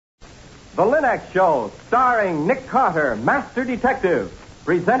The Linux Show, starring Nick Carter, Master Detective.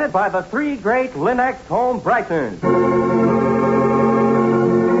 Presented by the three great Linux home brighteners.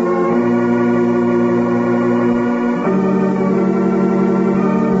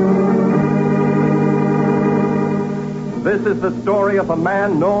 This is the story of a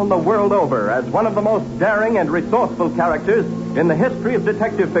man known the world over as one of the most daring and resourceful characters in the history of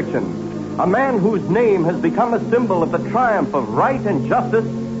detective fiction. A man whose name has become a symbol of the triumph of right and justice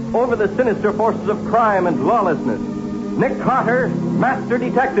over the sinister forces of crime and lawlessness. Nick Carter, Master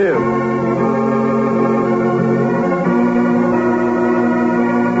Detective.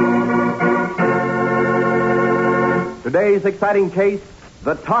 Today's exciting case,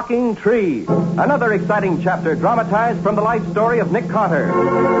 The Talking Tree. Another exciting chapter dramatized from the life story of Nick Carter.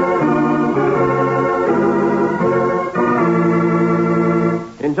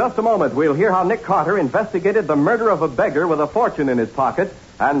 In just a moment, we'll hear how Nick Carter investigated the murder of a beggar with a fortune in his pocket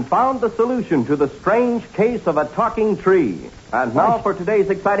and found the solution to the strange case of a talking tree. And now for today's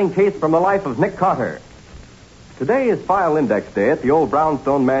exciting case from the life of Nick Carter. Today is File Index Day at the old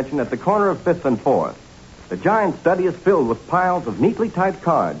brownstone mansion at the corner of 5th and 4th. The giant study is filled with piles of neatly typed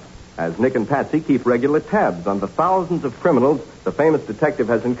cards, as Nick and Patsy keep regular tabs on the thousands of criminals the famous detective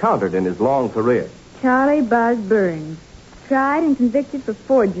has encountered in his long career. Charlie Buzz Burns, tried and convicted for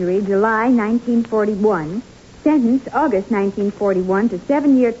forgery July 1941, sentenced August 1941 to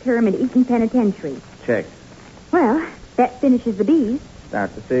 7-year term at Eaton Penitentiary. Check. Well, that finishes the B's.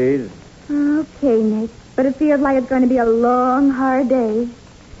 Start the C's. Okay, Nick, but it feels like it's going to be a long, hard day.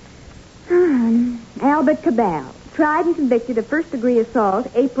 Albert Cabell, tried and convicted of first-degree assault,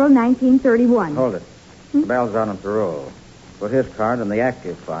 April 1931. Hold it. Cabell's out on parole. Put his card in the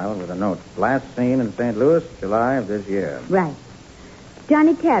active file with a note. Last seen in St. Louis, July of this year. Right.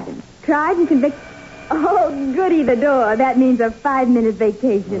 Johnny Cabin, tried and convicted... Oh, goody the door. That means a 5-minute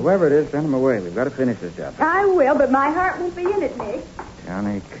vacation. Whoever it is, send him away. We've got to finish this job. I will, but my heart won't be in it, Nick.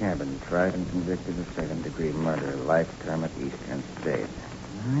 Johnny Cabin, tried and convicted of second-degree murder, life term at Eastern State.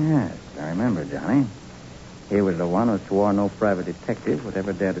 Yes, I remember Johnny. He was the one who swore no private detective would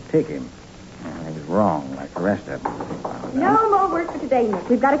ever dare to take him. And he was wrong, like the rest of them. No more work for today, Nick.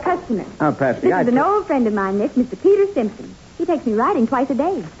 We've got a customer. Oh, Patsy, This is an old friend of mine, Nick, Mr. Peter Simpson. He takes me riding twice a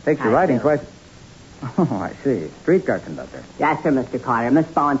day. Takes you riding twice... Oh, I see. Streetcar conductor. Yes, sir, Mr. Carter. Miss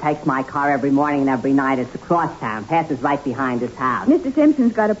Bowen takes my car every morning and every night. It's across town. Passes right behind his house. Mr.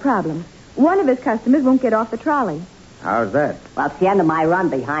 Simpson's got a problem. One of his customers won't get off the trolley. How's that? Well, it's the end of my run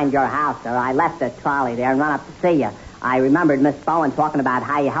behind your house, sir. I left the trolley there and run up to see you. I remembered Miss Bowen talking about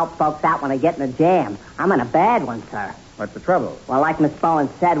how you help folks out when they get in a jam. I'm in a bad one, sir. What's the trouble? Well, like Miss Bowen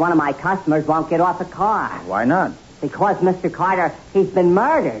said, one of my customers won't get off the car. Why not? Because, Mr. Carter, he's been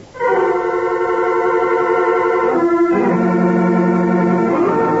murdered.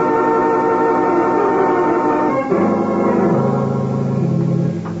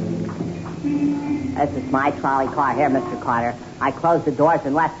 This is my trolley car here, Mr. Carter. I closed the doors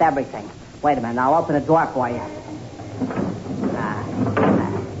and left everything. Wait a minute. I'll open the door for you.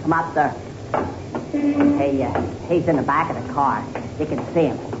 Come up, sir. He's in the back of the car. You can see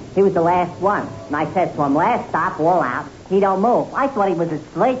him. He was the last one. And I said to him, last stop, all out. He don't move. I thought he was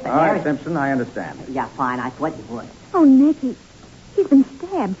asleep. All right, Simpson, I understand. Yeah, fine. I thought you would. Oh, Nick, he's been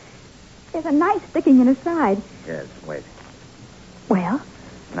stabbed. There's a knife sticking in his side. Yes, wait. Well?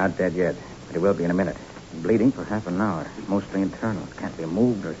 Not dead yet, but he will be in a minute. Bleeding for half an hour. Mostly internal. Can't be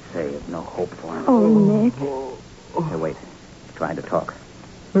moved or saved. No hope for him. Oh, Nick. Hey, wait. He's trying to talk.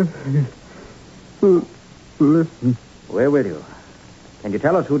 Listen. Where will you? Can you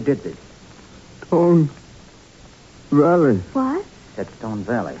tell us who did this? Stone Valley. What? Said Stone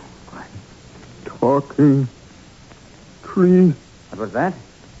Valley. What? Talking tree. What was that?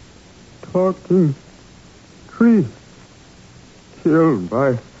 Talking tree. Killed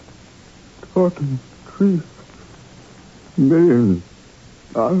by talking tree. $1 million.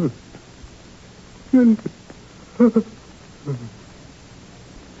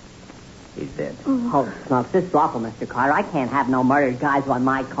 He's dead. Oh, smokes. This is awful, Mr. Carter. I can't have no murdered guys on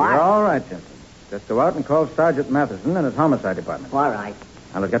my car. You're all right, Simpson. Just go out and call Sergeant Mathison in his homicide department. All right.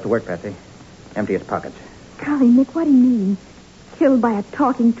 Now, let's get to work, Patsy. Empty his pockets. Golly, Nick, what do you mean? Killed by a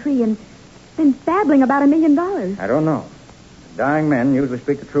talking tree and then babbling about $1 million. I don't know. Dying men usually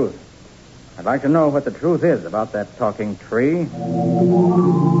speak the truth. I'd like to know what the truth is about that talking tree.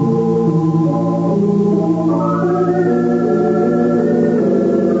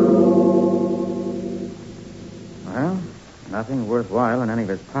 Well, nothing worthwhile in any of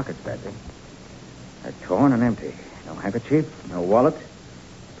his pockets, Patsy. They're torn and empty. No handkerchief, no wallet.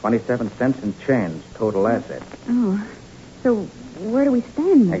 27 cents in change, total assets. Oh, so where do we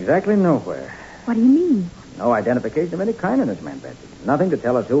stand? Exactly nowhere. What do you mean? No identification of any kind in this man, Patsy. Nothing to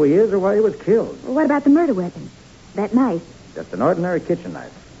tell us who he is or why he was killed. Well, what about the murder weapon? That knife? Just an ordinary kitchen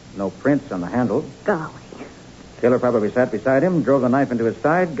knife. No prints on the handle. Golly. Killer probably sat beside him, drove the knife into his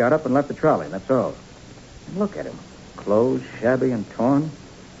side, got up and left the trolley. That's all. And look at him. Clothes shabby and torn.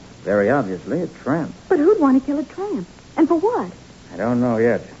 Very obviously a tramp. But who'd want to kill a tramp? And for what? I don't know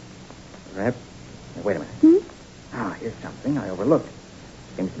yet. Perhaps... Wait a minute. Here's something I overlooked.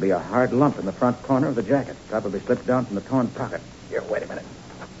 Seems to be a hard lump in the front corner of the jacket. Probably slipped down from the torn pocket. Here, wait a minute.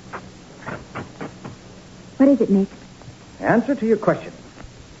 What is it, Nick? Answer to your question.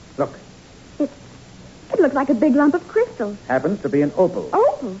 Look. It looks like a big lump of crystal. Happens to be an opal.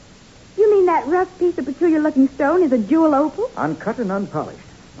 Opal? You mean that rough piece of peculiar-looking stone is a jewel opal? Uncut and unpolished.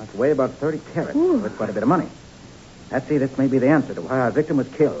 Must weigh about 30 carats. Ooh. Worth quite a bit of money. Patsy, this may be the answer to why our victim was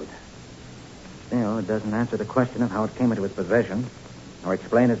killed. Still, it doesn't answer the question of how it came into his possession, or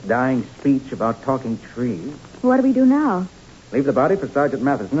explain his dying speech about talking trees. What do we do now? Leave the body for Sergeant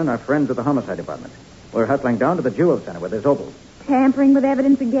Mathison and our friends at the homicide department. We're hustling down to the jewel center with this opal. Tampering with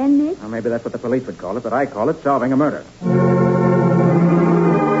evidence again, Nick? Well, maybe that's what the police would call it, but I call it solving a murder.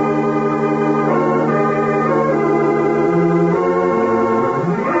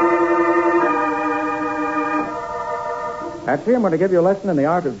 Patsy, I'm going to give you a lesson in the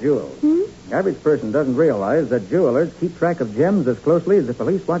art of jewels. The average person doesn't realize that jewelers keep track of gems as closely as the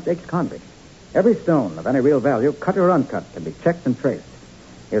police watch ex-convicts. Every stone of any real value, cut or uncut, can be checked and traced.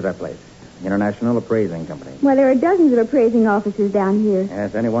 Here's our place, International Appraising Company. Well, there are dozens of appraising offices down here.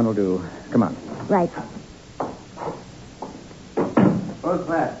 Yes, anyone will do. Come on. Right. Who's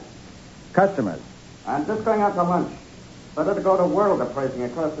that? Customers. I'm just going out to lunch. Better to go to World Appraising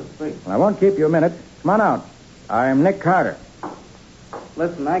across the street. Well, I won't keep you a minute. Come on out. I'm Nick Carter.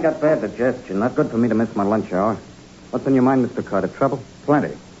 Listen, I got bad digestion. Not good for me to miss my lunch hour. What's on your mind, Mr. Carter? Trouble?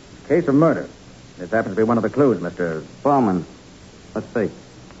 Plenty. Case of murder. This happens to be one of the clues, Mr. Bowman. Let's see.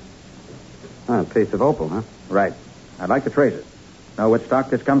 A piece of opal, huh? Right. I'd like to trace it. Know which stock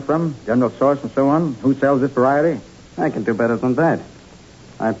this comes from, general source and so on, who sells this variety? I can do better than that.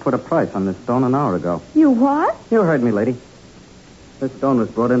 I put a price on this stone an hour ago. You what? You heard me, lady. This stone was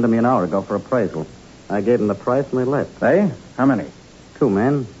brought into me an hour ago for appraisal. I gave them the price and they left. They? How many? 2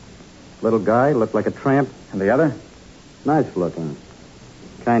 men. Little guy, looked like a tramp. And the other? Nice looking.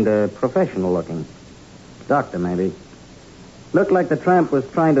 Kind of professional looking. Doctor, maybe. Looked like the tramp was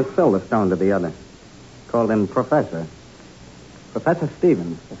trying to sell the stone to the other. Called him Professor. Professor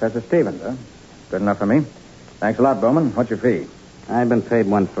Stevens. Professor Stevens, huh? Good enough for me. Thanks a lot, Bowman. What's your fee? I've been paid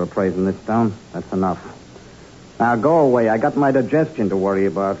once for appraising this stone. That's enough. Now, go away. I got my digestion to worry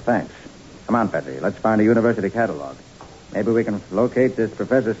about. Thanks. Come on, Patsy. Let's find a university catalog. Maybe we can locate this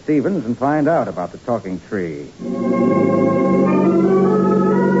Professor Stevens and find out about the talking tree.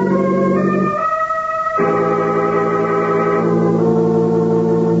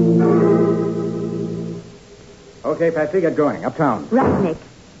 Okay, Patsy, get going. Uptown. Right, Nick.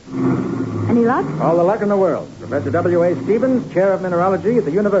 Any luck? All the luck in the world. Professor W.A. Stevens, Chair of Mineralogy at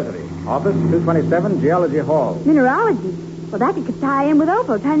the University. Office 227, Geology Hall. Mineralogy? Well, that could tie in with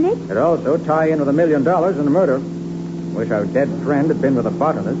opals, huh, Nick? It also tie in with $1 million in the murder. Wish our dead friend had been with a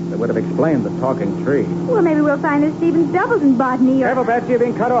botanist that would have explained the talking tree. Well, maybe we'll find that Stevens doubles in botany or... Careful, Patsy, you're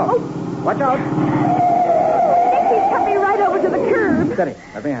being cut off. Oh. Watch out. Nick, he's cut me right over to the curb. Steady.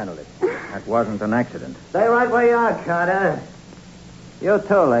 Let me handle it. That wasn't an accident. Stay right where you are, Carter. You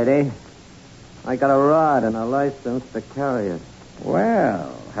too, lady. I got a rod and a license to carry it.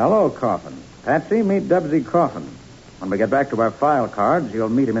 Well, hello, Coffin. Patsy, meet Dubsy Coffin. When we get back to our file cards, you'll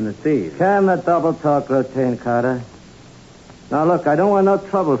meet him in the seas. Can the double talk routine, Carter. Now, look, I don't want no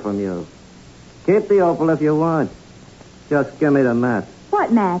trouble from you. Keep the opal if you want. Just give me the map.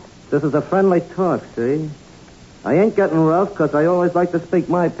 What map? This is a friendly talk, see? I ain't getting rough because I always like to speak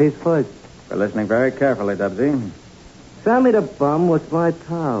my piece first. We're listening very carefully, Dubsy. Sammy the bum was my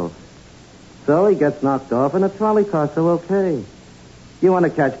pal. So he gets knocked off and the trolley cars are okay. You want to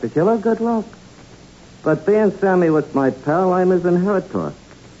catch the killer? Good luck. But being Sammy was my pal, I'm his inheritor.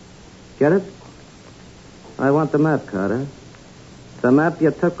 Get it? I want the map, Carter. The map you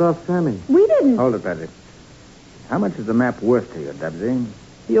took off Sammy. We didn't. Hold it, Patsy. How much is the map worth to you, Dubsy?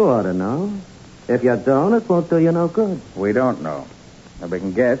 You ought to know. If you don't, it won't do you no good. We don't know. But we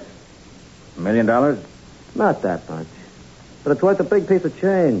can guess. $1 million? Not that much. But it's worth a big piece of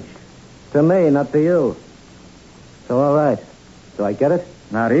change. To me, not to you. So, all right. Do I get it?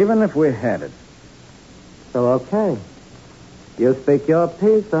 Not even if we had it. So, okay. You speak your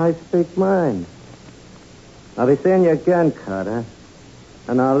piece, I speak mine. I'll be seeing you again, Carter.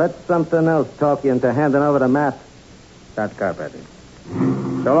 And I'll let something else talk you into handing over the map. Start car, Patsy.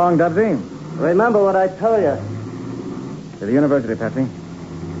 So long, Dubsy. Remember what I told you. To the university, Patsy.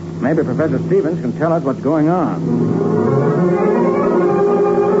 Maybe Professor Stevens can tell us what's going on.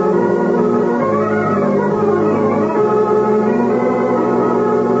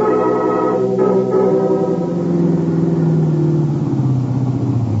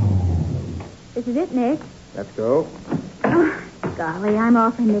 This is it, Nick. Let's go. Oh, golly, I'm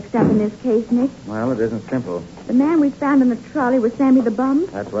awfully mixed up in this case, Nick. Well, it isn't simple. The man we found in the trolley was Sammy the Bum?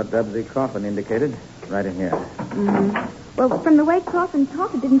 That's what Dubsy Coffin indicated. Right in here. Mm-hmm. Well, from the way Coffin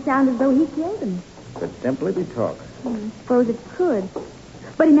talked, it didn't sound as though he killed him. Could simply be talk. I suppose it could.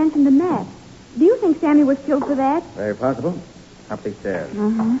 But he mentioned the map. Do you think Sammy was killed for that? Very possible. Up these stairs.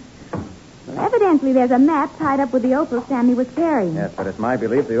 Uh-huh. Well, evidently there's a map tied up with the opal Sammy was carrying. Yes, but it's my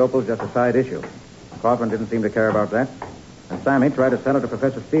belief the opal's just a side issue. Coffin didn't seem to care about that. And Sammy tried to sell it to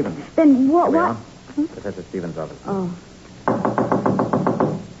Professor Stevens. Then what? Here we What? are. Professor Stevens' office. Oh.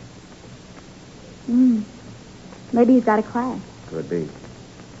 Maybe he's got a class. Could be.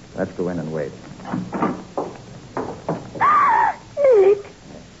 Let's go in and wait. Nick!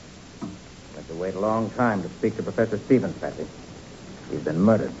 We have to wait a long time to speak to Professor Stevens, Patsy. He's been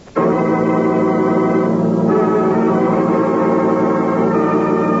murdered.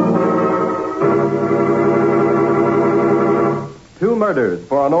 Two murders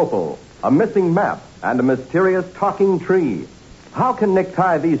for an opal, a missing map, and a mysterious talking tree. How can Nick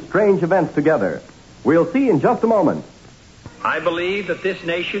tie these strange events together? We'll see in just a moment. I believe that this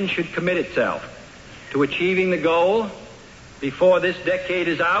nation should commit itself to achieving the goal, before this decade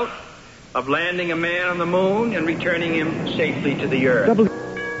is out, of landing a man on the moon and returning him safely to the earth.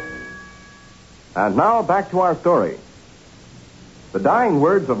 And now back to our story. The dying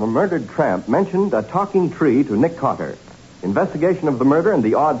words of a murdered tramp mentioned a talking tree to Nick Cotter. Investigation of the murder and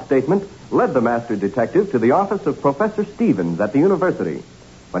the odd statement led the master detective to the office of Professor Stevens at the university.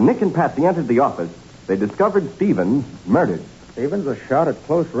 When Nick and Patsy entered the office, they discovered Stevens murdered. Stevens was shot at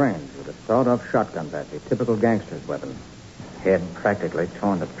close range with a sawed-off shotgun, Patsy. Typical gangster's weapon. Head practically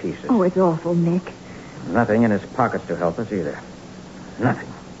torn to pieces. Oh, it's awful, Nick. Nothing in his pockets to help us either. Nothing.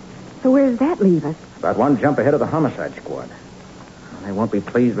 So where does that leave us? About one jump ahead of the homicide squad. They won't be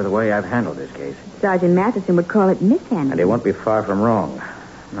pleased with the way I've handled this case. Sergeant Mathison would call it mishandling. And he won't be far from wrong.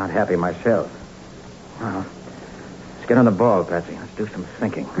 I'm not happy myself. Well, let's get on the ball, Patsy. Let's do some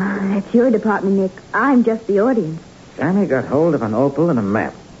thinking. That's your department, Nick. I'm just the audience. Sammy got hold of an opal and a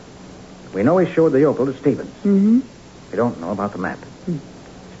map. We know he showed the opal to Stevens. Mm-hmm. We don't know about the map.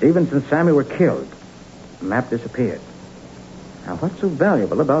 Stevens and Sammy were killed. The map disappeared. Now, what's so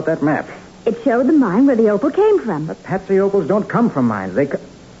valuable about that map? It showed the mine where the opal came from. But Patsy, opals don't come from mines. They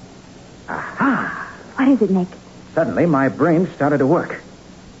Aha! What is it, Nick? Suddenly, my brain started to work.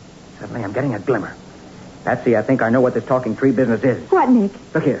 Suddenly, I'm getting a glimmer. Patsy, I think I know what this talking tree business is. What, Nick?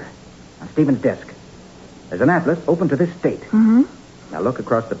 Look here, on Stevens' desk. There's an atlas open to this date. Mm-hmm. Now look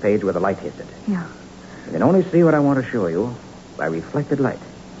across the page where the light hits it. Yeah. You can only see what I want to show you by reflected light.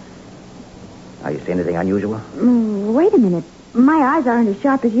 Now, you see anything unusual? Wait a minute. My eyes aren't as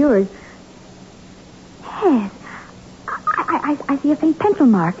sharp as yours. Yes. I see a faint pencil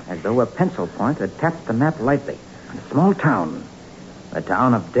mark. As though a pencil point had tapped the map lightly. On a small town. The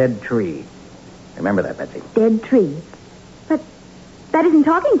town of Dead Tree. Remember that, Patsy. Dead Tree. But that isn't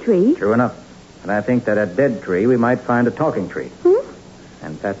Talking Tree. True enough. And I think that at Dead Tree we might find a talking tree. Hmm?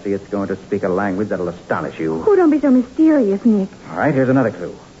 And, Patsy, it's going to speak a language that'll astonish you. Oh, don't be so mysterious, Nick. All right, here's another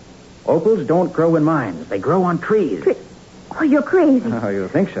clue. Opals don't grow in mines. They grow on trees. Oh, you're crazy. Oh, you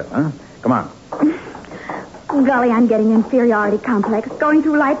think so, huh? Come on. Golly, I'm getting inferiority complex. Going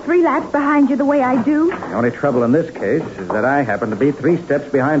through life 3 laps behind you the way I do. The only trouble in this case is that I happen to be 3 steps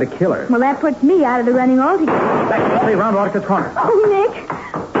behind a killer. Well, that puts me out of the running altogether. Back, stay round, walk the corner. Oh, Nick.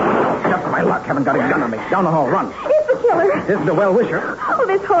 Just my luck. Haven't got a gun on me. Down the hall, run. It's the killer. This is a well-wisher. Oh,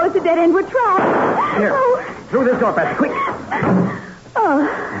 this hole is a dead end. We're trapped. Here. Oh. Through this door, Patsy, quick. Oh,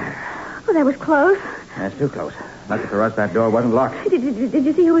 that was close. That's too close. Lucky for us, that door wasn't locked. Did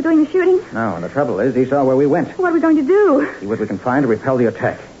you see who was doing the shooting? No, and the trouble is, he saw where we went. What are we going to do? See what we can find to repel the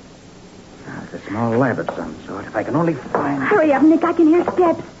attack. Now, it's a small lab of some sort. If I can only find... Hurry up, Nick. I can hear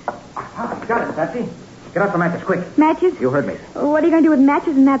steps. Got it, Patsy. Get out the matches, quick. Matches? You heard me. What are you going to do with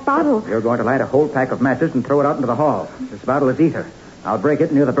matches in that bottle? You're going to light a whole pack of matches and throw it out into the hall. This bottle is ether. I'll break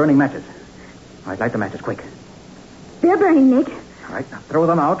it near the burning matches. All right, light the matches, quick. They're burning, Nick. All right, now throw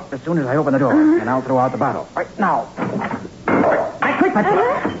them out as soon as I open the door. And I'll throw out the bottle. Right now. All right, quick, Patsy.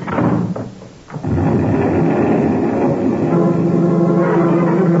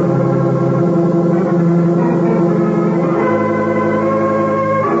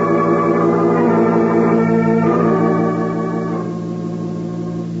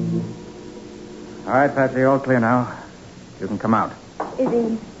 All right, Patsy, all clear now. You can come out. Is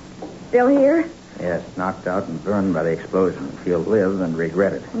he still here? Yes, knocked out and burned by the explosion. He'll live and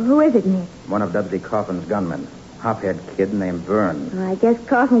regret it. Well, who is it, Nick? One of W. Coffin's gunmen. Hophead kid named Byrne. Well, I guess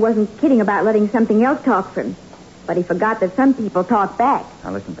Coffin wasn't kidding about letting something else talk for him. But he forgot that some people talk back.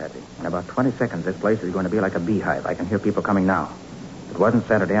 Now listen, Patsy. In about 20 seconds, this place is going to be like a beehive. I can hear people coming now. If it wasn't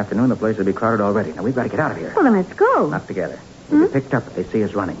Saturday afternoon, the place would be crowded already. Now, we've got to get out of here. Well, then let's go. Not together. We'll be picked up if they see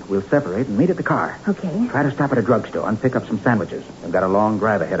us running. We'll separate and meet at the car. Okay. Try to stop at a drugstore and pick up some sandwiches. We've got a long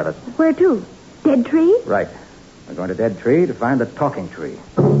drive ahead of us. Where to? Dead Tree? Right. We're going to Dead Tree to find the talking tree.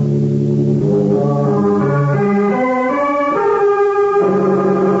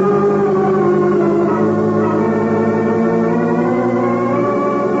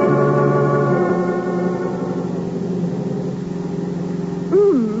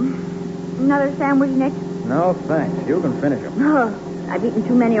 Another sandwich, Nick? No, thanks. You can finish them. Oh, I've eaten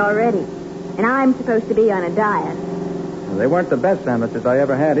too many already. And I'm supposed to be on a diet. Well, they weren't the best sandwiches I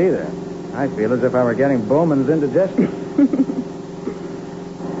ever had either. I feel as if I were getting Bowman's indigestion.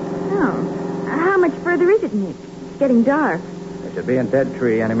 Oh. How much further is it, Nick? It's getting dark. They should be in Dead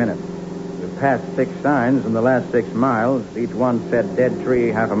Tree any minute. We've passed 6 signs in the last 6 miles. Each one said Dead Tree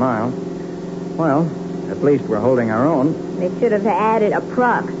half a mile. Well, at least we're holding our own. They should have added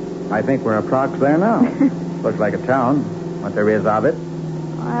approx. I think we're approx there now. Looks like a town. What there is of it.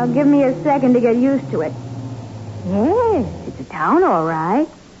 Well, give me a second to get used to it. Yes, it's a town, all right.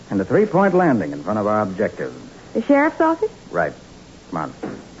 And the 3-point landing in front of our objective. The sheriff's office? Right. Come on.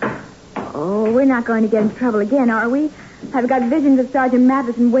 Oh, we're not going to get into trouble again, are we? I've got visions of Sergeant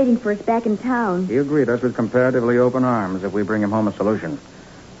Mathison waiting for us back in town. He'll greet us with comparatively open arms if we bring him home a solution.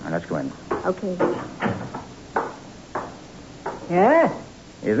 Now, let's go in. Okay. Yeah?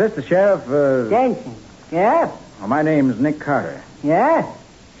 Is this the sheriff, Jensen. Yeah? Oh, my name's Nick Carter. Yeah?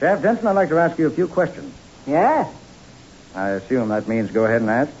 Sheriff Jensen, I'd like to ask you a few questions. Yeah? I assume that means go ahead and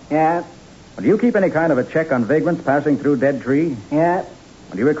ask. Yeah? Do you keep any kind of a check on vagrants passing through Dead Tree? Yeah?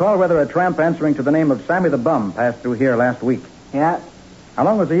 Do you recall whether a tramp answering to the name of Sammy the Bum passed through here last week? Yeah? How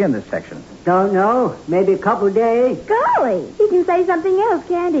long was he in this section? Don't know. Maybe a couple of days. Golly, he can say something else,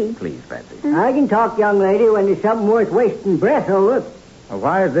 can't he? Please, Patsy. I can talk, young lady, when there's something worth wasting breath over. Well,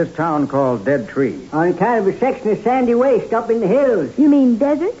 why is this town called Dead Tree? On kind of a section of sandy waste up in the hills. You mean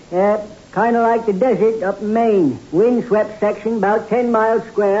desert? Yeah, kind of like the desert up in Maine. Windswept section, about 10 miles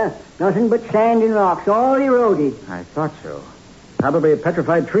square. Nothing but sand and rocks, all eroded. I thought so. Probably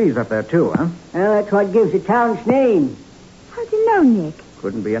petrified trees up there, too, huh? Well, that's what gives the town's name. How'd you know, Nick?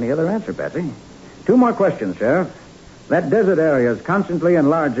 Couldn't be any other answer, Patsy. 2 more questions, Sheriff. That desert area is constantly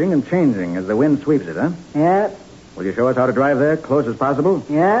enlarging and changing as the wind sweeps it, huh? Yeah, Will you show us how to drive there, close as possible?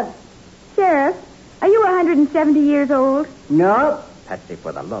 yeah. Sheriff, are you 170 years old? No. Patsy,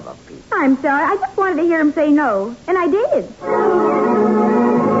 for the love of Pete. I'm sorry. I just wanted to hear him say no. And I did.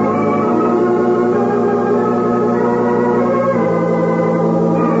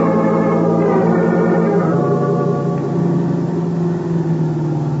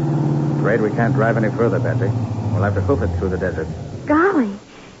 Afraid we can't drive any further, Patsy. We'll have to hoof it through the desert. Golly,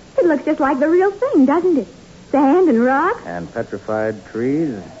 it looks just like the real thing, doesn't it? Sand and rock. And petrified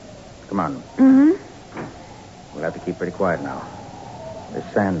trees. Come on. Mm-hmm. We'll have to keep pretty quiet now. This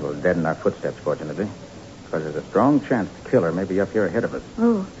sand will deaden our footsteps, fortunately. Because there's a strong chance the killer may be up here ahead of us.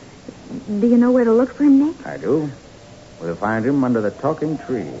 Oh, do you know where to look for him, Nick? I do. We'll find him under the talking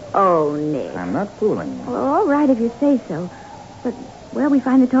tree. Oh, Nick. I'm not fooling. Well, all right if you say so. But where'll we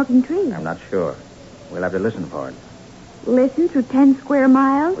find the talking tree? I'm not sure. We'll have to listen for it. Listen through 10 square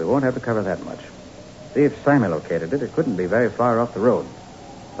miles? We won't have to cover that much. See if Sammy located it. It couldn't be very far off the road.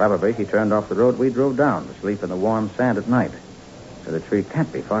 Probably he turned off the road we drove down to sleep in the warm sand at night. So the tree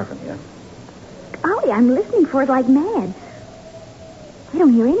can't be far from here. Golly, I'm listening for it like mad. I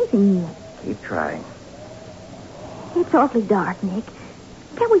don't hear anything yet. Keep trying. It's awfully dark, Nick.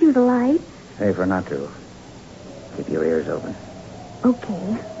 Can't we use a light? Safer not to. Keep your ears open.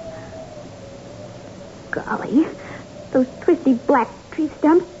 Okay. Golly, those twisty black tree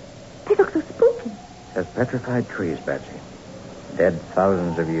stumps, they look so spooky. Just petrified trees, Patsy. Dead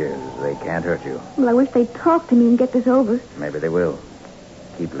thousands of years. They can't hurt you. Well, I wish they'd talk to me and get this over. Maybe they will.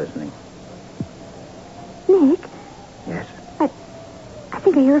 Keep listening. Nick, Yes? I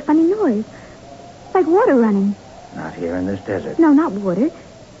think I hear a funny noise. Like water running. Not here in this desert. No, not water.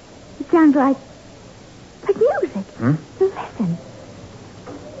 It sounds like music. Hmm? Listen.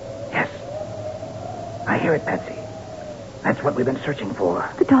 Yes. I hear it, Patsy. That's what we've been searching for.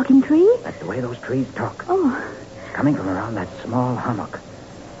 The talking tree? That's the way those trees talk. Oh. It's coming from around that small hummock.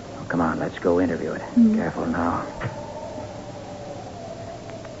 Oh, come on, let's go interview it. Careful now.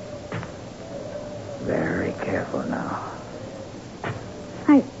 careful now.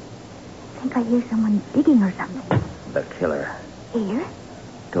 I think I hear someone digging or something. The killer. Here?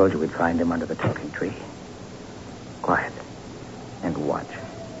 Told you we'd find him under the talking tree. Quiet. And watch.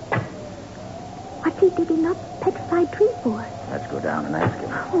 What's he digging up petrified tree for? Let's go down and ask him.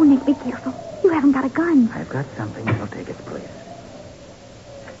 Oh, Nick, be careful. You haven't got a gun. I've got something that'll take its place.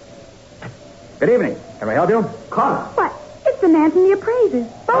 Good evening. Can I help you? Carter. What? It's the man from the appraisers.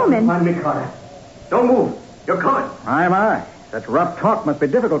 Bowman. Find me, Carter. Don't move. You're coming. My. Such rough talk must be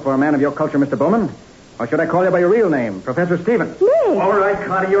difficult for a man of your culture, Mr. Bowman. Or should I call you by your real name, Professor Stevens? Nick. All right,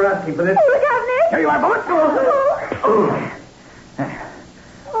 Carter, you're asking for this. Hey, look out, Nick. Here you are, Bowman. Oh.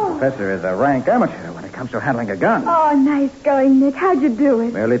 Professor is a rank amateur when it comes to handling a gun. Oh, nice going, Nick. How'd you do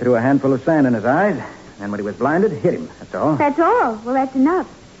it? Merely threw a handful of sand in his eyes, and when he was blinded, hit him. That's all. That's all. Well, that's enough.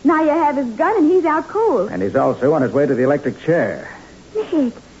 Now you have his gun, and he's out cold. And he's also on his way to the electric chair. Nick,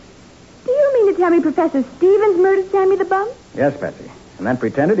 do you mean to tell me Professor Stevens murdered Sammy the Bum? Yes, Patsy. And then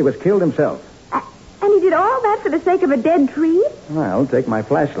pretended he was killed himself. And he did all that for the sake of a dead tree? Well, take my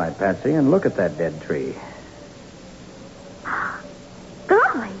flashlight, Patsy, and look at that dead tree.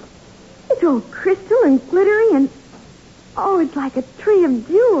 Golly. It's all crystal and glittery and... Oh, it's like a tree of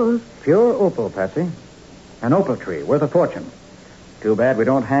jewels. Pure opal, Patsy. An opal tree worth a fortune. Too bad we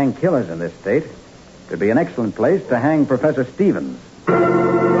don't hang killers in this state. It'd be an excellent place to hang Professor Stevens.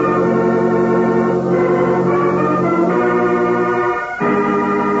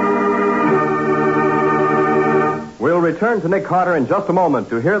 We'll return to Nick Carter in just a moment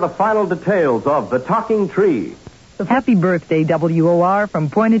to hear the final details of The Talking Tree. Happy birthday, WOR, from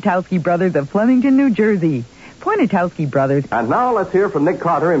Poniatowski Brothers of Flemington, New Jersey. Poniatowski Brothers. And now let's hear from Nick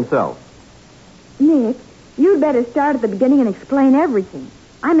Carter himself. Nick, you'd better start at the beginning and explain everything.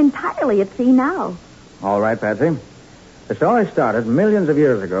 I'm entirely at sea now. All right, Patsy. The story started millions of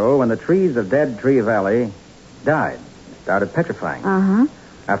years ago when the trees of Dead Tree Valley died. Started petrifying. Uh-huh.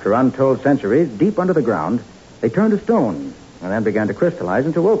 After untold centuries, deep under the ground, they turned to stone and then began to crystallize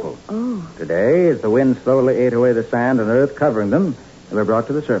into opal. Oh. Today, as the wind slowly ate away the sand and earth covering them, they were brought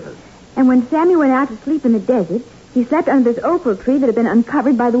to the surface. And when Sammy went out to sleep in the desert, he slept under this opal tree that had been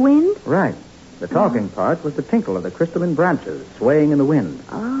uncovered by the wind? Right. The talking part was the tinkle of the crystalline branches swaying in the wind.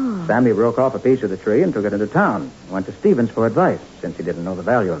 Oh. Sammy broke off a piece of the tree and took it into town. Went to Stevens for advice, since he didn't know the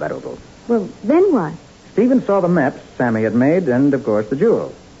value of that opal. Well, then what? Stevens saw the maps Sammy had made and, of course, the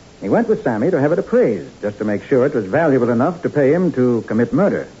jewel. He went with Sammy to have it appraised, just to make sure it was valuable enough to pay him to commit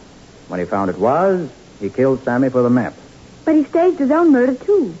murder. When he found it was, he killed Sammy for the map. But he staged his own murder,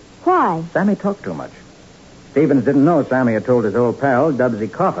 too. Why? Sammy talked too much. Stevens didn't know Sammy had told his old pal,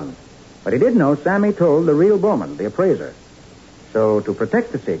 Dubsy Coffin. But he did know Sammy told the real Bowman, the appraiser. So, to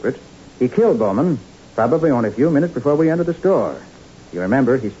protect the secret, he killed Bowman, probably only a few minutes before we entered the store. You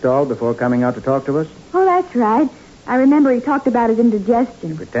remember he stalled before coming out to talk to us? Oh, that's right. I remember he talked about his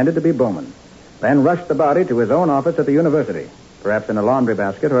indigestion. He pretended to be Bowman, then rushed the body to his own office at the university, perhaps in a laundry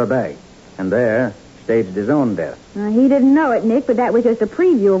basket or a bag, and there staged his own death. He didn't know it, Nick, but that was just a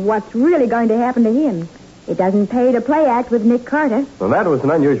preview of what's really going to happen to him. It doesn't pay to play act with Nick Carter. Well, that was an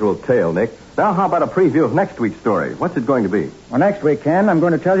unusual tale, Nick. Now, how about a preview of next week's story? What's it going to be? Well, next week, Ken, I'm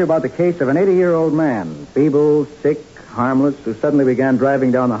going to tell you about the case of an 80-year-old man, feeble, sick, harmless, who suddenly began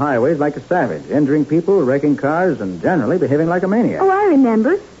driving down the highways like a savage, injuring people, wrecking cars, and generally behaving like a maniac. Oh, I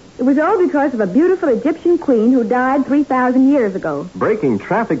remember. It was all because of a beautiful Egyptian queen who died 3,000 years ago. Breaking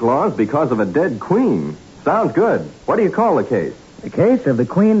traffic laws because of a dead queen. Sounds good. What do you call the case? The case of the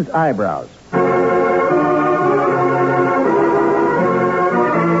Queen's eyebrows.